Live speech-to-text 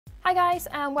Hi guys,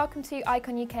 and welcome to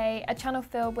Icon UK, a channel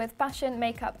filled with fashion,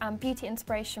 makeup and beauty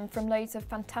inspiration from loads of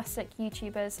fantastic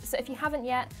YouTubers. So if you haven't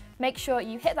yet, make sure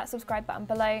you hit that subscribe button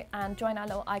below and join our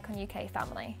little Icon UK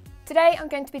family. Today I'm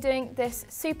going to be doing this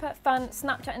super fun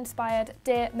Snapchat inspired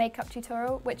deer makeup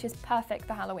tutorial, which is perfect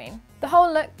for Halloween. The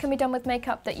whole look can be done with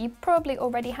makeup that you probably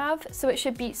already have, so it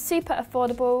should be super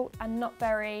affordable and not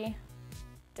very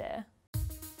deer.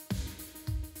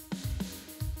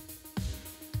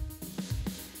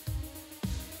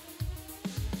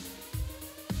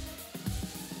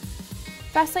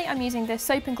 Firstly, I'm using this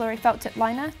Soap & Glory felt tip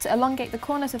liner to elongate the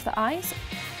corners of the eyes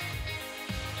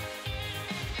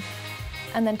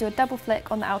and then do a double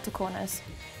flick on the outer corners.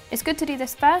 It's good to do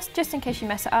this first just in case you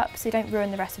mess it up so you don't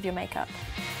ruin the rest of your makeup.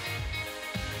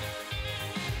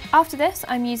 After this,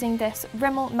 I'm using this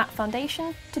Rimmel matte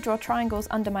foundation to draw triangles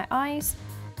under my eyes,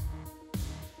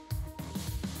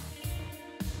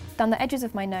 down the edges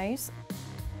of my nose,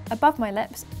 above my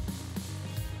lips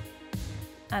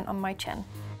and on my chin.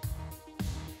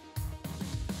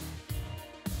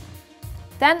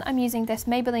 Then I'm using this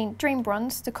Maybelline Dream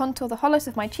Bronze to contour the hollows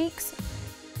of my cheeks,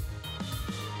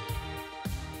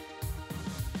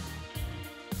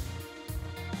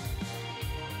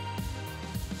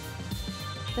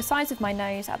 the sides of my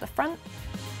nose at the front,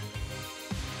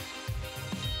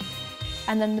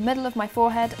 and then the middle of my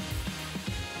forehead,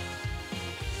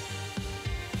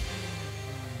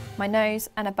 my nose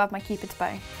and above my cupid's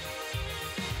bow.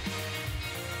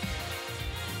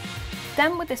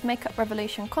 Then with this Makeup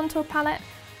Revolution contour palette,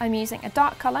 I'm using a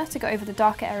dark colour to go over the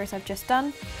darker areas I've just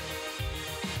done,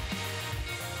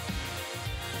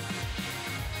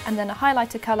 and then a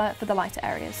highlighter colour for the lighter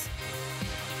areas.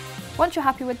 Once you're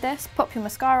happy with this, pop your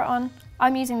mascara on.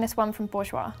 I'm using this one from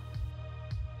Bourjois.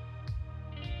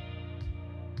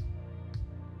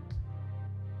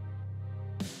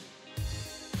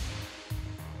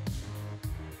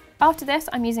 After this,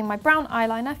 I'm using my brown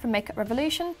eyeliner from Makeup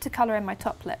Revolution to colour in my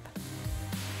top lip.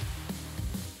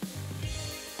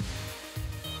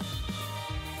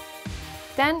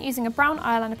 Then, using a brown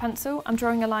eyeliner pencil, I'm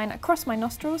drawing a line across my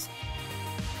nostrils,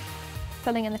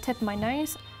 filling in the tip of my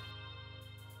nose,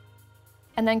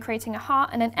 and then creating a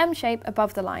heart and an M shape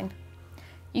above the line.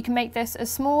 You can make this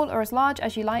as small or as large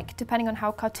as you like, depending on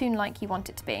how cartoon-like you want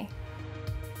it to be.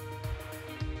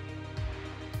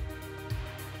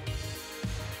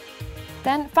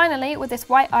 Then, finally, with this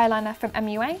white eyeliner from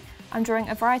MUA, I'm drawing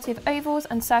a variety of ovals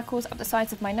and circles up the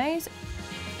sides of my nose,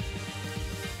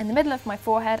 in the middle of my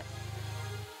forehead,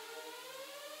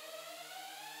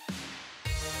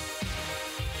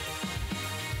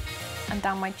 and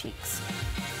down my cheeks.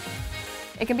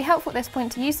 It can be helpful at this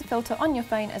point to use the filter on your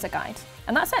phone as a guide.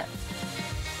 And that's it!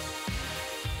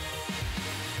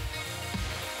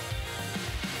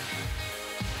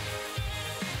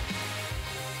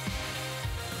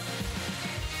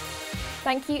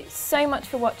 Thank you so much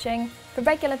for watching. For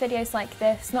regular videos like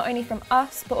this, not only from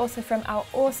us, but also from our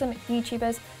awesome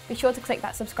YouTubers, be sure to click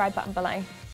that subscribe button below.